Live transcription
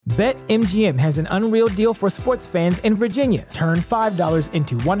BetMGM has an unreal deal for sports fans in Virginia. Turn $5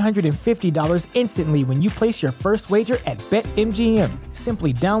 into $150 instantly when you place your first wager at BetMGM.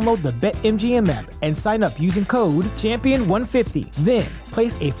 Simply download the BetMGM app and sign up using code Champion150. Then,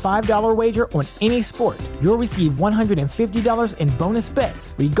 place a $5 wager on any sport. You'll receive $150 in bonus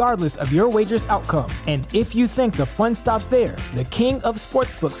bets, regardless of your wager's outcome. And if you think the fun stops there, the King of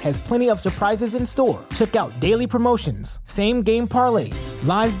Sportsbooks has plenty of surprises in store. Check out daily promotions, same-game parlays,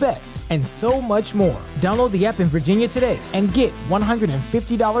 live bets, and so much more. Download the app in Virginia today and get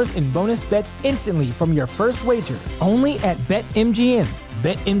 $150 in bonus bets instantly from your first wager. Only at BetMGM.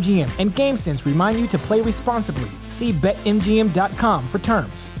 BetMGM and GameSense remind you to play responsibly. See BetMGM.com for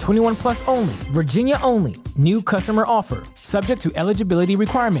terms. 21 plus only. Virginia only. New customer offer. Subject to eligibility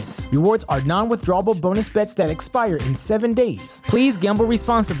requirements. Rewards are non-withdrawable bonus bets that expire in 7 days. Please gamble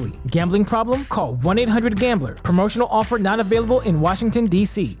responsibly. Gambling problem? Call 1-800-GAMBLER. Promotional offer not available in Washington,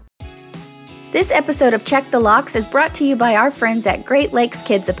 D.C. This episode of Check the Locks is brought to you by our friends at Great Lakes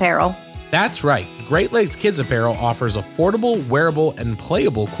Kids Apparel. That's right. Great Lakes Kids Apparel offers affordable, wearable, and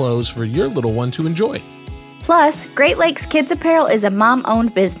playable clothes for your little one to enjoy. Plus, Great Lakes Kids Apparel is a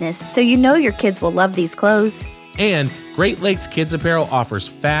mom-owned business, so you know your kids will love these clothes. And Great Lakes Kids Apparel offers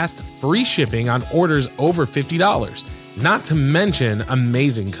fast, free shipping on orders over $50, not to mention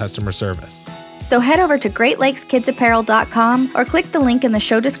amazing customer service. So head over to GreatLakesKidsApparel.com or click the link in the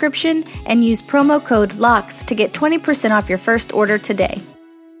show description and use promo code LOCKS to get 20% off your first order today.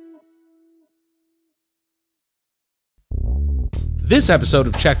 This episode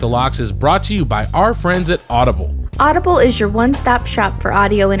of Check the Locks is brought to you by our friends at Audible. Audible is your one-stop shop for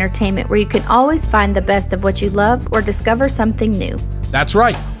audio entertainment where you can always find the best of what you love or discover something new. That's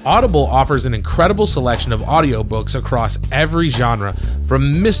right. Audible offers an incredible selection of audiobooks across every genre,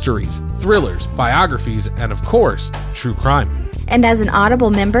 from mysteries, thrillers, biographies, and of course, true crime. And as an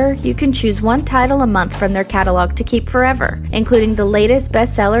Audible member, you can choose one title a month from their catalog to keep forever, including the latest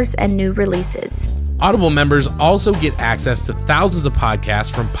bestsellers and new releases. Audible members also get access to thousands of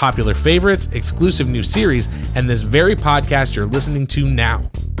podcasts from popular favorites, exclusive new series, and this very podcast you're listening to now.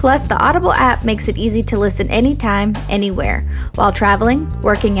 Plus, the Audible app makes it easy to listen anytime, anywhere. While traveling,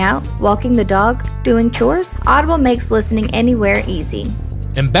 working out, walking the dog, doing chores, Audible makes listening anywhere easy.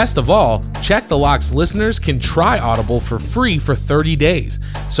 And best of all, Check the Locks listeners can try Audible for free for 30 days.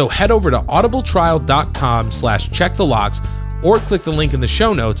 So head over to audibletrial.com/checkthelocks or click the link in the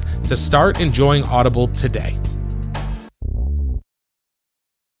show notes to start enjoying Audible today.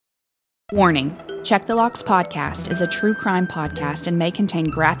 Warning. Check the Locks podcast is a true crime podcast and may contain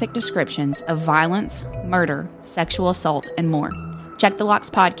graphic descriptions of violence, murder, sexual assault, and more. Check the Locks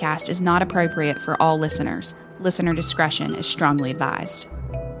podcast is not appropriate for all listeners. Listener discretion is strongly advised.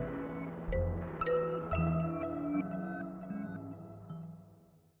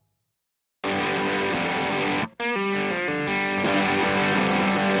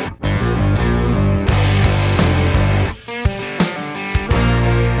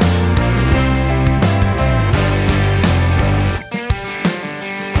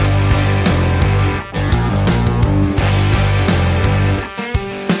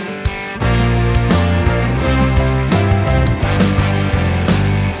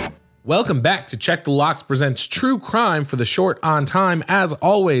 Welcome back to Check the Locks presents True Crime for the short on time. As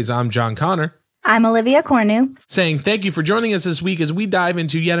always, I'm John Connor. I'm Olivia Cornu. Saying thank you for joining us this week as we dive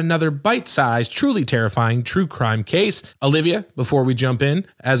into yet another bite-sized, truly terrifying true crime case. Olivia, before we jump in,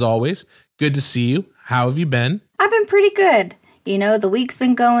 as always, good to see you. How have you been? I've been pretty good. You know, the week's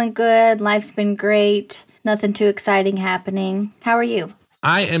been going good. Life's been great. Nothing too exciting happening. How are you?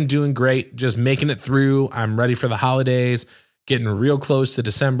 I am doing great. Just making it through. I'm ready for the holidays. Getting real close to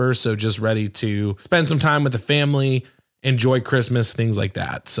December, so just ready to spend some time with the family, enjoy Christmas, things like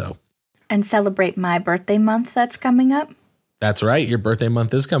that. So, and celebrate my birthday month that's coming up. That's right. Your birthday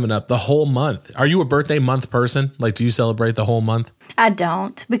month is coming up. The whole month. Are you a birthday month person? Like, do you celebrate the whole month? I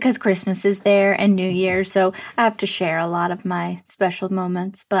don't, because Christmas is there and New Year, so I have to share a lot of my special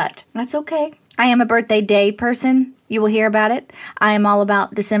moments, but that's okay. I am a birthday day person. You will hear about it. I am all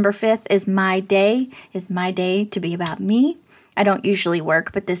about December 5th is my day to be about me. I don't usually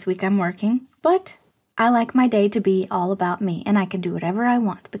work, but this week I'm working. But I like my day to be all about me, and I can do whatever I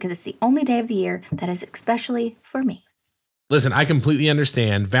want because it's the only day of the year that is especially for me. Listen, I completely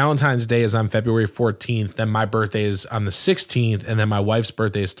understand. Valentine's Day is on February 14th, then my birthday is on the 16th, and then my wife's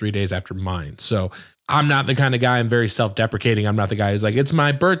birthday is 3 days after mine. So I'm not the kind of guy, I'm very self-deprecating. I'm not the guy who's like, it's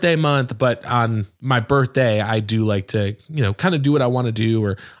my birthday month, but on my birthday, I do like to, kind of do what I want to do,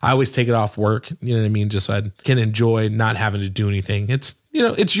 or I always take it off work, you know what I mean? Just so I can enjoy not having to do anything. It's,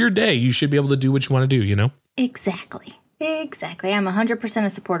 it's your day. You should be able to do what you want to do, Exactly. Exactly. I'm 100% a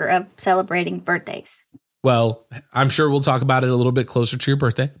supporter of celebrating birthdays. Well, I'm sure we'll talk about it a little bit closer to your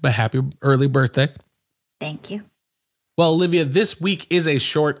birthday, but happy early birthday. Thank you. Well, Olivia, this week is a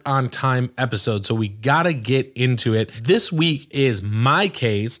short on time episode, so we got to get into it. This week is my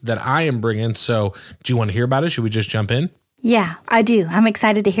case that I am bringing. So do you want to hear about it? Should we just jump in? Yeah, I do. I'm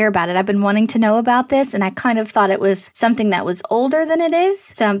excited to hear about it. I've been wanting to know about this, and I kind of thought it was something that was older than it is.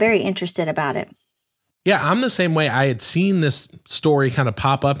 So I'm very interested about it. Yeah, I'm the same way. I had seen this story kind of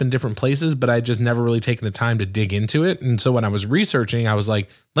pop up in different places, but I just never really taken the time to dig into it. And so when I was researching, I was like,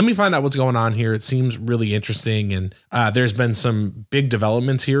 let me find out what's going on here. It seems really interesting. And there's been some big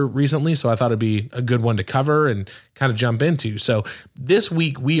developments here recently. So I thought it'd be a good one to cover and kind of jump into. So this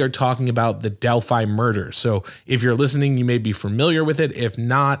week we are talking about the Delphi murder. So if you're listening, you may be familiar with it. If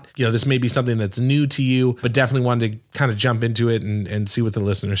not, this may be something that's new to you, but definitely wanted to kind of jump into it and see what the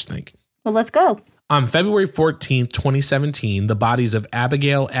listeners think. Well, let's go. On February 14th, 2017, the bodies of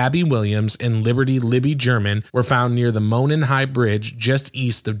Abigail Abby Williams and Liberty Libby German were found near the Monon High Bridge just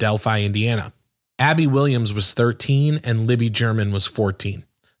east of Delphi, Indiana. Abby Williams was 13 and Libby German was 14.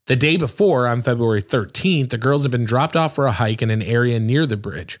 The day before, on February 13th, the girls had been dropped off for a hike in an area near the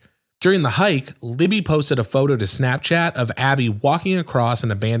bridge. During the hike, Libby posted a photo to Snapchat of Abby walking across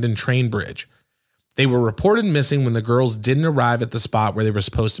an abandoned train bridge. They were reported missing when the girls didn't arrive at the spot where they were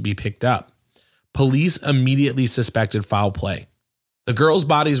supposed to be picked up. Police immediately suspected foul play. The girls'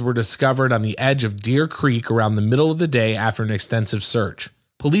 bodies were discovered on the edge of Deer Creek around the middle of the day after an extensive search.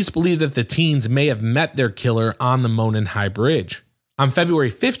 Police believe that the teens may have met their killer on the Monon High Bridge. On February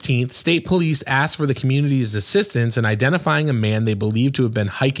 15th, state police asked for the community's assistance in identifying a man they believed to have been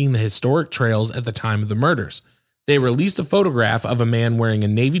hiking the historic trails at the time of the murders. They released a photograph of a man wearing a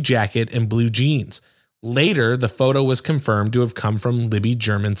navy jacket and blue jeans. Later, the photo was confirmed to have come from Libby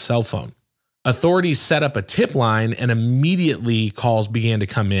German's cell phone. Authorities set up a tip line and immediately calls began to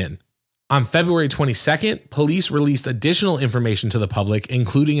come in. On February 22nd, police released additional information to the public,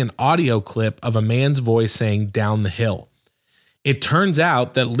 including an audio clip of a man's voice saying "down the hill." It turns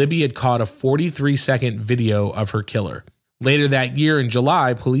out that Libby had caught a 43-second video of her killer. Later that year in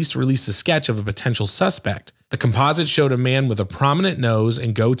July, police released a sketch of a potential suspect. The composite showed a man with a prominent nose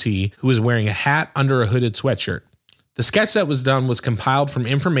and goatee who was wearing a hat under a hooded sweatshirt. The sketch that was done was compiled from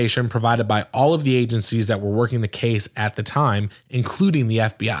information provided by all of the agencies that were working the case at the time, including the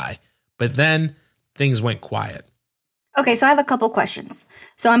FBI. But then things went quiet. Okay, so I have a couple questions.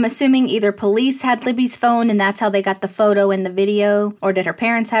 So I'm assuming either police had Libby's phone and that's how they got the photo and the video, or did her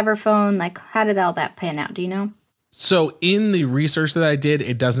parents have her phone? Like, how did all that pan out? Do you know? So in the research that I did,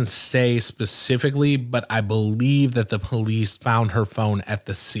 it doesn't say specifically, but I believe that the police found her phone at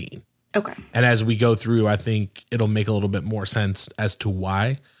the scene. Okay. And as we go through, I think it'll make a little bit more sense as to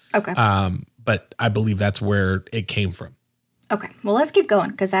why. Okay. But I believe that's where it came from. Okay. Well, let's keep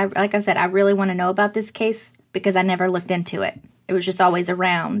going because like I said, I really want to know about this case because I never looked into it. It was just always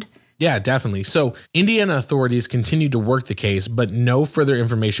around. Yeah, definitely. So Indiana authorities continued to work the case, but no further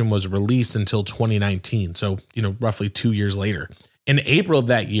information was released until 2019. So, roughly 2 years later. In April of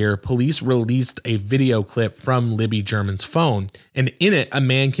that year, police released a video clip from Libby German's phone, and in it, a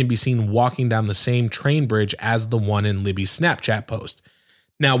man can be seen walking down the same train bridge as the one in Libby's Snapchat post.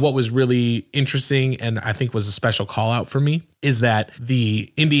 Now, what was really interesting, and I think was a special call out for me, is that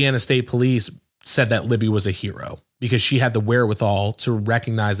the Indiana State Police said that Libby was a hero because she had the wherewithal to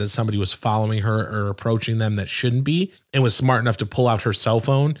recognize that somebody was following her or approaching them that shouldn't be, and was smart enough to pull out her cell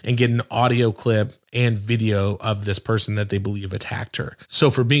phone and get an audio clip and video of this person that they believe attacked her.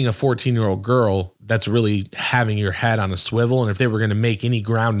 So for being a 14-year-old girl, that's really having your head on a swivel. And if they were going to make any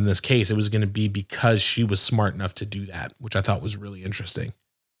ground in this case, it was going to be because she was smart enough to do that, which I thought was really interesting.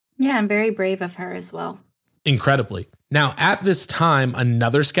 Yeah, I'm very brave of her as well. Incredibly. Now, at this time,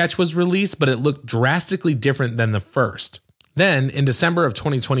 another sketch was released, but it looked drastically different than the first. Then, in December of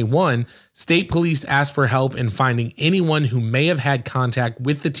 2021, state police asked for help in finding anyone who may have had contact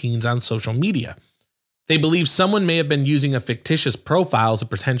with the teens on social media. They believe someone may have been using a fictitious profile to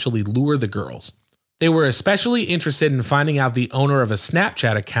potentially lure the girls. They were especially interested in finding out the owner of a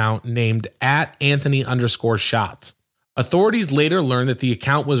Snapchat account named @Anthony_shots. Authorities later learned that the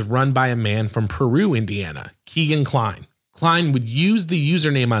account was run by a man from Peru, Indiana, Keegan Klein. Klein would use the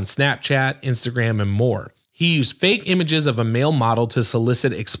username on Snapchat, Instagram, and more. He used fake images of a male model to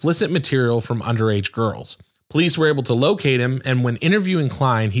solicit explicit material from underage girls. Police were able to locate him, and when interviewing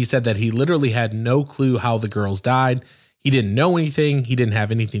Klein, he said that he literally had no clue how the girls died. He didn't know anything. He didn't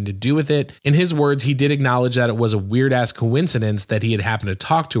have anything to do with it. In his words, he did acknowledge that it was a weird-ass coincidence that he had happened to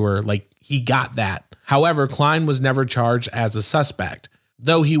talk to her. Like, he got that. However, Klein was never charged as a suspect.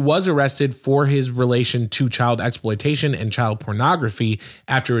 though he was arrested for his relation to child exploitation and child pornography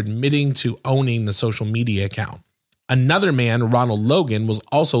after admitting to owning the social media account. Another man, Ronald Logan, was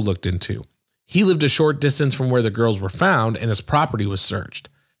also looked into. He lived a short distance from where the girls were found, and his property was searched.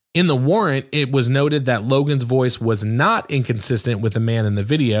 In the warrant, it was noted that Logan's voice was not inconsistent with the man in the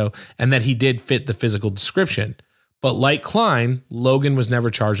video and that he did fit the physical description. But like Klein, Logan was never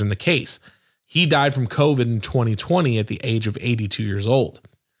charged in the case. He died from COVID in 2020 at the age of 82 years old.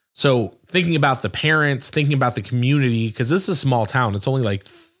 So thinking about the parents, thinking about the community, because this is a small town. It's only like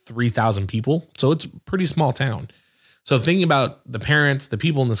 3,000 people. So it's a pretty small town. So thinking about the parents, the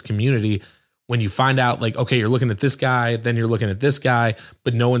people in this community, when you find out like, okay, you're looking at this guy, then you're looking at this guy,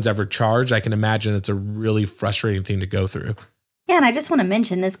 but no one's ever charged, I can imagine it's a really frustrating thing to go through. Yeah, and I just want to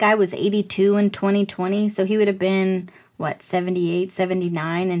mention this guy was 82 in 2020, so he would have been, 78,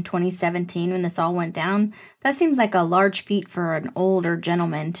 79 in 2017 when this all went down. That seems like a large feat for an older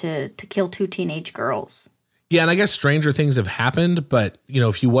gentleman to kill 2 teenage girls. Yeah, and I guess stranger things have happened, but,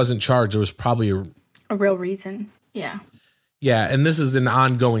 if he wasn't charged, there was probably a real reason. Yeah. Yeah, and this is an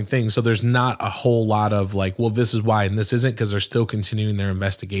ongoing thing, so there's not a whole lot of like, well, this is why and this isn't, because they're still continuing their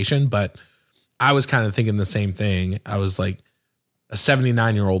investigation. But I was kind of thinking the same thing. I was like, a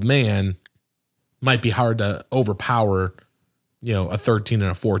 79-year-old man might be hard to overpower, a 13 and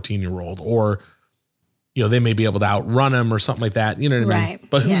a 14-year-old, or, they may be able to outrun him or something like that. You know what I mean?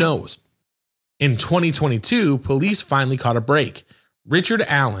 But who knows? In 2022, police finally caught a break. Richard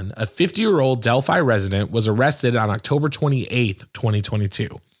Allen, a 50-year-old Delphi resident, was arrested on October 28th,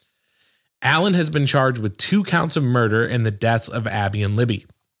 2022. Allen has been charged with 2 counts of murder in the deaths of Abby and Libby.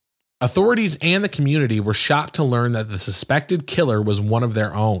 Authorities and the community were shocked to learn that the suspected killer was one of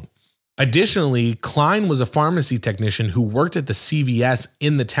their own. Additionally, Klein was a pharmacy technician who worked at the CVS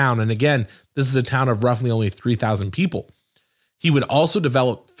in the town. And again, this is a town of roughly only 3,000 people. He would also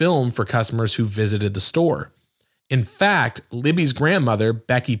develop film for customers who visited the store. In fact, Libby's grandmother,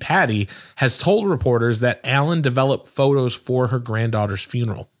 Becky Patty, has told reporters that Allen developed photos for her granddaughter's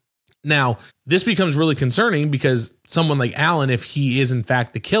funeral. Now, this becomes really concerning because someone like Allen, if he is in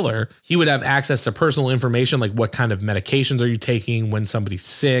fact the killer, he would have access to personal information like what kind of medications are you taking when somebody's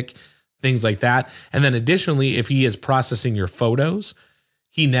sick, things like that. And then additionally, if he is processing your photos,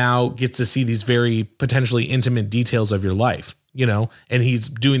 he now gets to see these very potentially intimate details of your life, and he's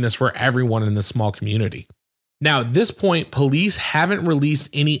doing this for everyone in this small community. Now, at this point, police haven't released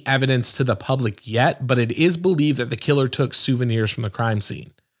any evidence to the public yet, but it is believed that the killer took souvenirs from the crime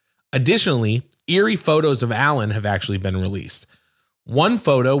scene. Additionally, eerie photos of Allen have actually been released. One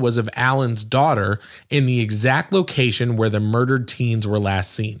photo was of Allen's daughter in the exact location where the murdered teens were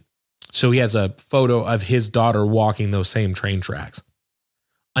last seen. So he has a photo of his daughter walking those same train tracks.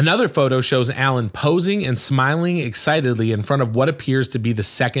 Another photo shows Allen posing and smiling excitedly in front of what appears to be the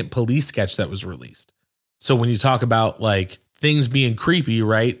second police sketch that was released. So when you talk about like things being creepy,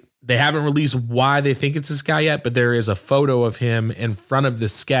 right? They haven't released why they think it's this guy yet, but there is a photo of him in front of the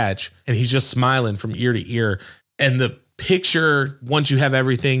sketch and he's just smiling from ear to ear. And the picture, once you have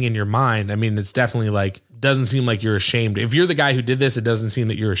everything in your mind, I mean, it's definitely like, doesn't seem like you're ashamed. If you're the guy who did this, it doesn't seem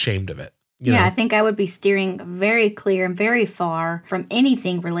that you're ashamed of it. You know? I think I would be steering very clear and very far from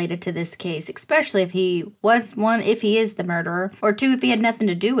anything related to this case, especially if he was if he is the murderer, or 2, if he had nothing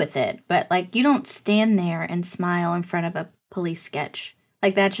to do with it. But like, you don't stand there and smile in front of a police sketch.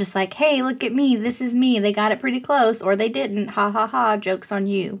 Like, that's just like, hey, look at me. This is me. They got it pretty close, or they didn't. Ha ha ha. Joke's on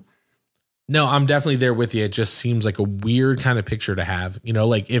you. No, I'm definitely there with you. It just seems like a weird kind of picture to have.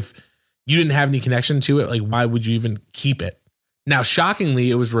 Like if you didn't have any connection to it, like why would you even keep it? Now, shockingly,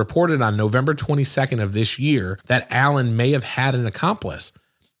 it was reported on November 22nd of this year that Allen may have had an accomplice.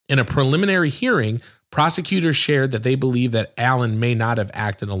 In a preliminary hearing, prosecutors shared that they believe that Allen may not have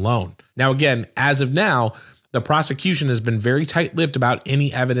acted alone. Now, again, as of now, the prosecution has been very tight-lipped about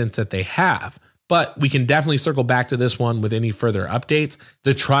any evidence that they have, but we can definitely circle back to this one with any further updates.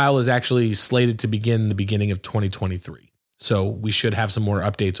 The trial is actually slated to begin the beginning of 2023. So we should have some more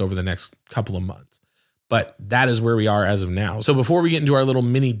updates over the next couple of months. But that is where we are as of now. So before we get into our little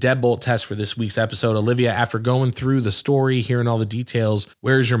mini deadbolt test for this week's episode, Olivia, after going through the story, hearing all the details,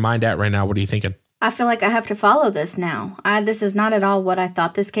 where's your mind at right now? What are you thinking? I feel like I have to follow this now. This is not at all what I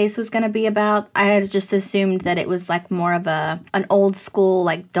thought this case was going to be about. I had just assumed that it was like more of an old school,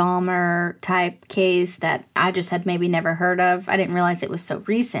 like Dahmer type case that I just had maybe never heard of. I didn't realize it was so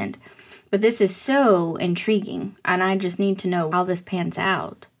recent. But this is so intriguing, and I just need to know how this pans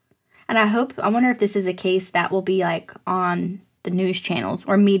out. And I wonder if this is a case that will be like on the news channels,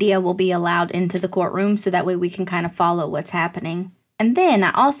 or media will be allowed into the courtroom so that way we can kind of follow what's happening. And then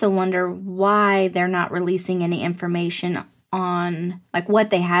I also wonder why they're not releasing any information on like what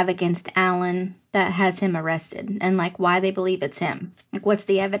they have against Alan that has him arrested and like why they believe it's him. Like what's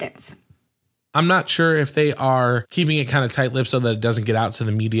the evidence? I'm not sure if they are keeping it kind of tight-lipped so that it doesn't get out to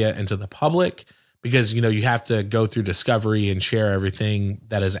the media and to the public, because, you know, you have to go through discovery and share everything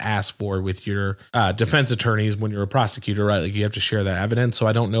that is asked for with your defense attorneys when you're a prosecutor, right? Like you have to share that evidence. So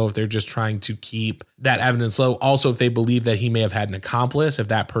I don't know if they're just trying to keep that evidence low. Also, if they believe that he may have had an accomplice, if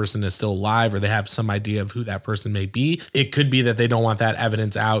that person is still alive or they have some idea of who that person may be, it could be that they don't want that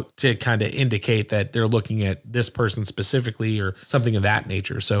evidence out to kind of indicate that they're looking at this person specifically or something of that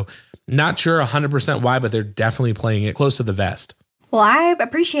nature. So not sure 100% why, but they're definitely playing it close to the vest. Well, I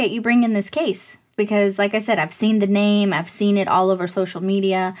appreciate you bringing this case. Because like I said, I've seen the name, I've seen it all over social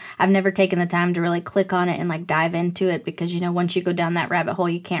media. I've never taken the time to really click on it and like dive into it because, you know, once you go down that rabbit hole,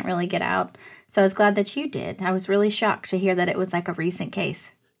 you can't really get out. So I was glad that you did. I was really shocked to hear that it was like a recent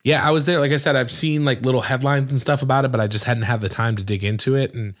case. Yeah, I was there. Like I said, I've seen like little headlines and stuff about it, but I just hadn't had the time to dig into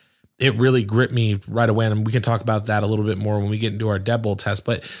it. And it really gripped me right away. And we can talk about that a little bit more when we get into our deadbolt test.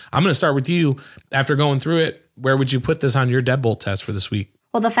 But I'm going to start with you. After going through it, where would you put this on your deadbolt test for this week?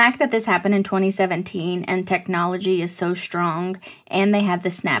 Well, the fact that this happened in 2017 and technology is so strong and they have the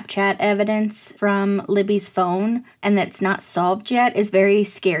Snapchat evidence from Libby's phone and that's not solved yet is very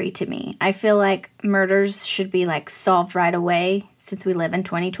scary to me. I feel like murders should be like solved right away since we live in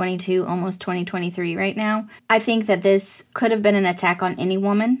 2022, almost 2023 right now. I think that this could have been an attack on any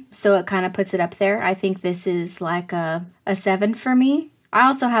woman, so it kind of puts it up there. I think this is like a 7 for me. I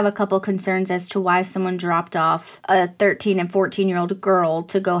also have a couple concerns as to why someone dropped off a 13 and 14-year-old girl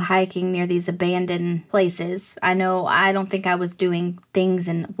to go hiking near these abandoned places. I don't think I was doing things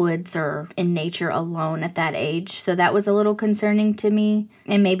in woods or in nature alone at that age, so that was a little concerning to me.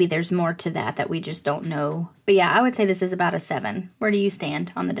 And maybe there's more to that we just don't know. But yeah, I would say this is about a 7. Where do you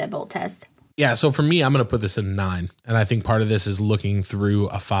stand on the deadbolt test? Yeah, so for me, I'm going to put this at a 9. And I think part of this is looking through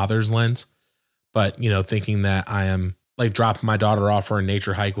a father's lens, but, you know, thinking that I am like dropping my daughter off for a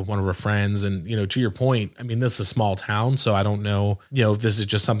nature hike with one of her friends. And, you know, to your point, I mean, this is a small town, so I don't know, you know, if this is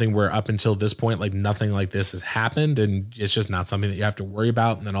just something where up until this point, like nothing like this has happened and it's just not something that you have to worry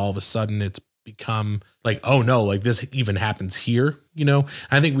about. And then all of a sudden it's become like, oh no, like this even happens here, you know?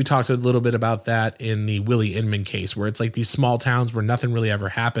 I think we talked a little bit about that in the Willie Inman case, where it's like these small towns where nothing really ever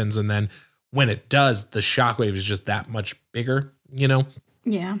happens. And then when it does, the shockwave is just that much bigger, you know?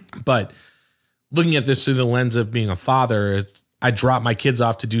 Yeah. But looking at this through the lens of being a father, I drop my kids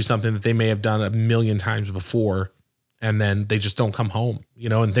off to do something that they may have done a million times before, and then they just don't come home, you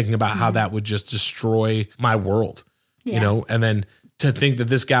know, and thinking about how that would just destroy my world, you know, and then to think that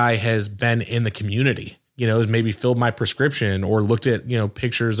this guy has been in the community, you know, has maybe filled my prescription or looked at, you know,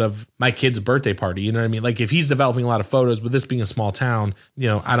 pictures of my kid's birthday party. You know what I mean? Like if he's developing a lot of photos, with this being a small town, you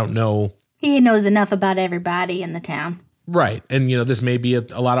know, I don't know. He knows enough about everybody in the town. Right. And, you know, this may be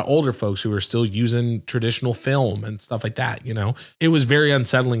a lot of older folks who are still using traditional film and stuff like that. You know, it was very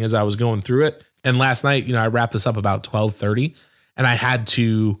unsettling as I was going through it. And last night, you know, I wrapped this up about 12:30 and I had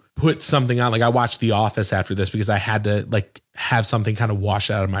to put something on. Like I watched The Office after this because I had to like have something kind of wash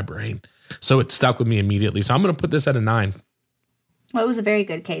out of my brain. So it stuck with me immediately. So I'm going to put this at a 9. Well, it was a very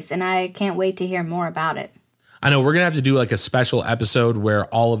good case and I can't wait to hear more about it. I know we're going to have to do like a special episode where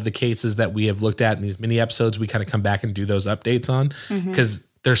all of the cases that we have looked at in these mini episodes, we kind of come back and do those updates on because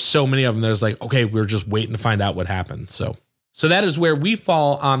there's so many of them. There's like, okay, we're just waiting to find out what happened. So that is where we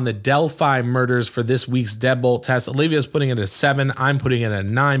fall on the Delphi murders for this week's deadbolt test. Olivia's putting it at a 7. I'm putting it at a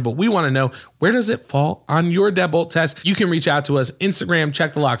 9, but we want to know, where does it fall on your deadbolt test? You can reach out to us. Instagram,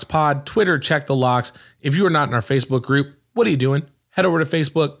 Check the Locks Pod, Twitter, Check the Locks. If you are not in our Facebook group, what are you doing? Head over to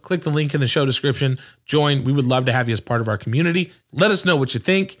Facebook, click the link in the show description, join. We would love to have you as part of our community. Let us know what you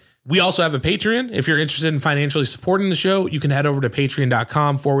think. We also have a Patreon. If you're interested in financially supporting the show, you can head over to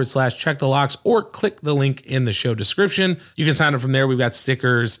patreon.com/Check the Locks or click the link in the show description. You can sign up from there. We've got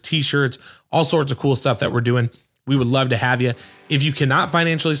stickers, t-shirts, all sorts of cool stuff that we're doing. We would love to have you. If you cannot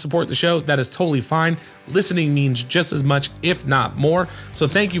financially support the show, that is totally fine. Listening means just as much, if not more. So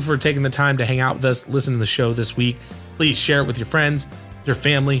thank you for taking the time to hang out with us, listen to the show this week. Please share it with your friends, your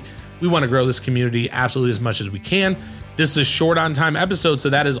family. We want to grow this community absolutely as much as we can. This is a short on time episode,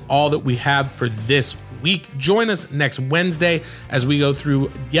 so that is all that we have for this week. Join us next Wednesday as we go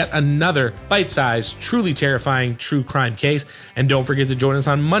through yet another bite-sized, truly terrifying true crime case. And don't forget to join us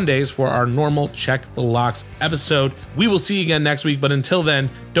on Mondays for our normal Check the Locks episode. We will see you again next week, but until then,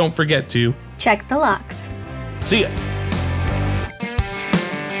 don't forget to check the locks. See ya.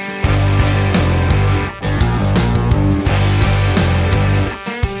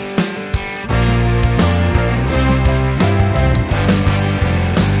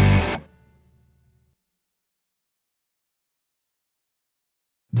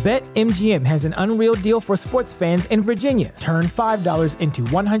 BetMGM has an unreal deal for sports fans in Virginia. Turn $5 into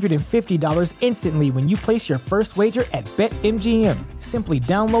 $150 instantly when you place your first wager at BetMGM. Simply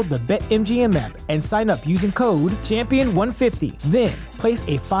download the BetMGM app and sign up using code Champion150. Then, place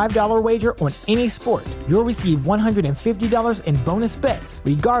a $5 wager on any sport. You'll receive $150 in bonus bets,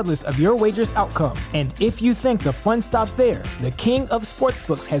 regardless of your wager's outcome. And if you think the fun stops there, the king of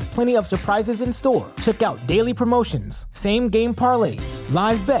sportsbooks has plenty of surprises in store. Check out daily promotions, same-game parlays,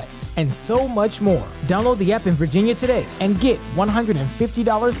 live bets, and so much more. Download the app in Virginia today and get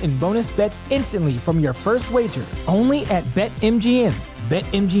 $150 in bonus bets instantly from your first wager. Only at BetMGM.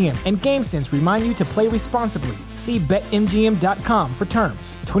 BetMGM and GameSense remind you to play responsibly. See BetMGM.com for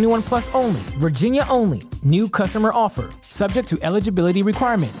terms. 21 plus only. Virginia only. New customer offer. Subject to eligibility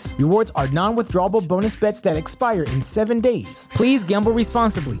requirements. Rewards are non-withdrawable bonus bets that expire in 7 days. Please gamble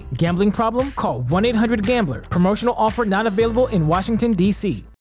responsibly. Gambling problem? Call 1-800-GAMBLER. Promotional offer not available in Washington, D.C.